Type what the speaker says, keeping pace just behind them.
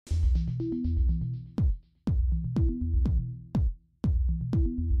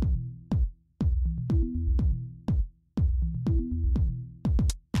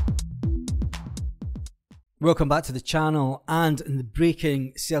Welcome back to the channel. And in the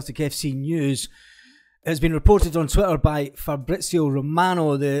breaking Celtic FC news, it has been reported on Twitter by Fabrizio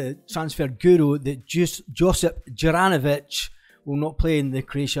Romano, the transfer guru, that Josip Juranovic will not play in the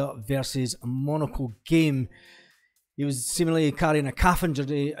Croatia versus Monaco game. He was seemingly carrying a calf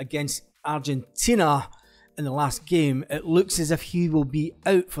injury against Argentina in the last game. It looks as if he will be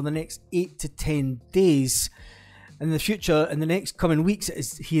out for the next 8 to 10 days. In the future, in the next coming weeks,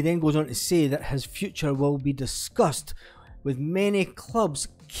 he then goes on to say that his future will be discussed with many clubs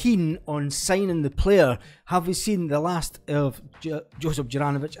keen on signing the player. Have we seen the last of Josip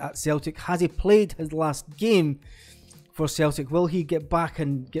Juranovic at Celtic? Has he played his last game for Celtic? Will he get back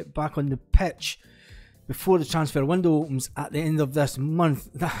on the pitch before the transfer window opens at the end of this month?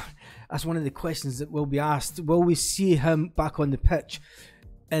 That's one of the questions that will be asked. Will we see him back on the pitch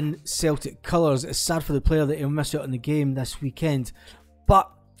in Celtic colours? It's sad for the player that he'll miss out on the game this weekend,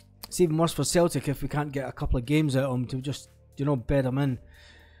 but it's even worse for Celtic if we can't get a couple of games out of him to just, bed him in.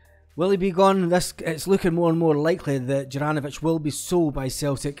 Will he be gone? It's looking more and more likely that Juranovic will be sold by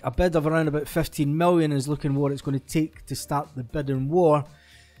Celtic. A bid of around about 15 million is looking what it's going to take to start the bidding war.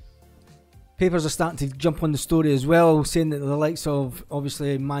 Papers are starting to jump on the story as well, saying that the likes of,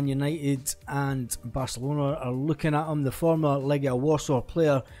 obviously, Man United and Barcelona are looking at him. The former Legia Warsaw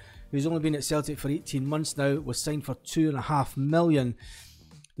player, who's only been at Celtic for 18 months now, was signed for £2.5 million.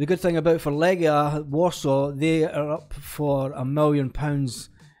 The good thing about for Legia Warsaw, they are up for £1 million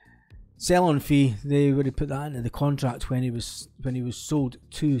sell-on fee. They already put that into the contract when he was sold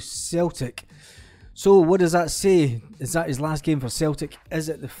to Celtic. So what does that say? Is that his last game for Celtic? Is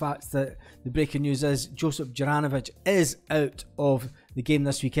it the fact that the breaking news is Josip Juranovic is out of the game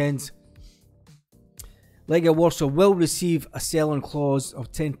this weekend? Legia Warsaw will receive a sell-on clause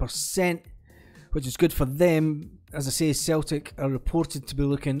of 10%, which is good for them. As I say, Celtic are reported to be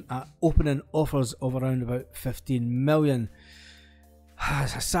looking at opening offers of around about 15 million.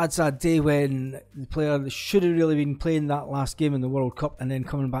 It's a sad day when the player that should have really been playing that last game in the World Cup and then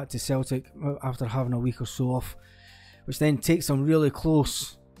coming back to Celtic after having a week or so off, which then takes him really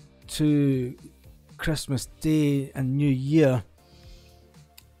close to Christmas Day and New Year.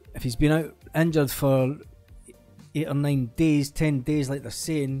 If he's been out injured for 8 or 9 days, 10 days like they're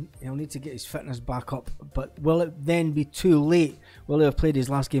saying, he'll need to get his fitness back up. But will it then be too late? Will he have played his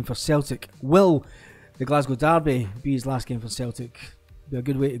last game for Celtic? Will the Glasgow Derby be his last game for Celtic? Be a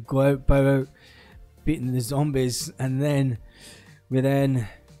good way to go out, bow out, beating the zombies, and then we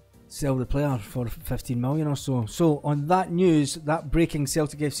sell the player for 15 million or so. So on that news, that breaking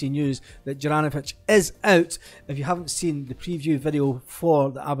Celtic FC news that Juranovic is out, if you haven't seen the preview video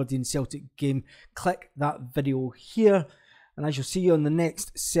for the Aberdeen Celtic game, click that video here, and I shall see you on the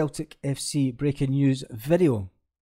next Celtic FC breaking news video.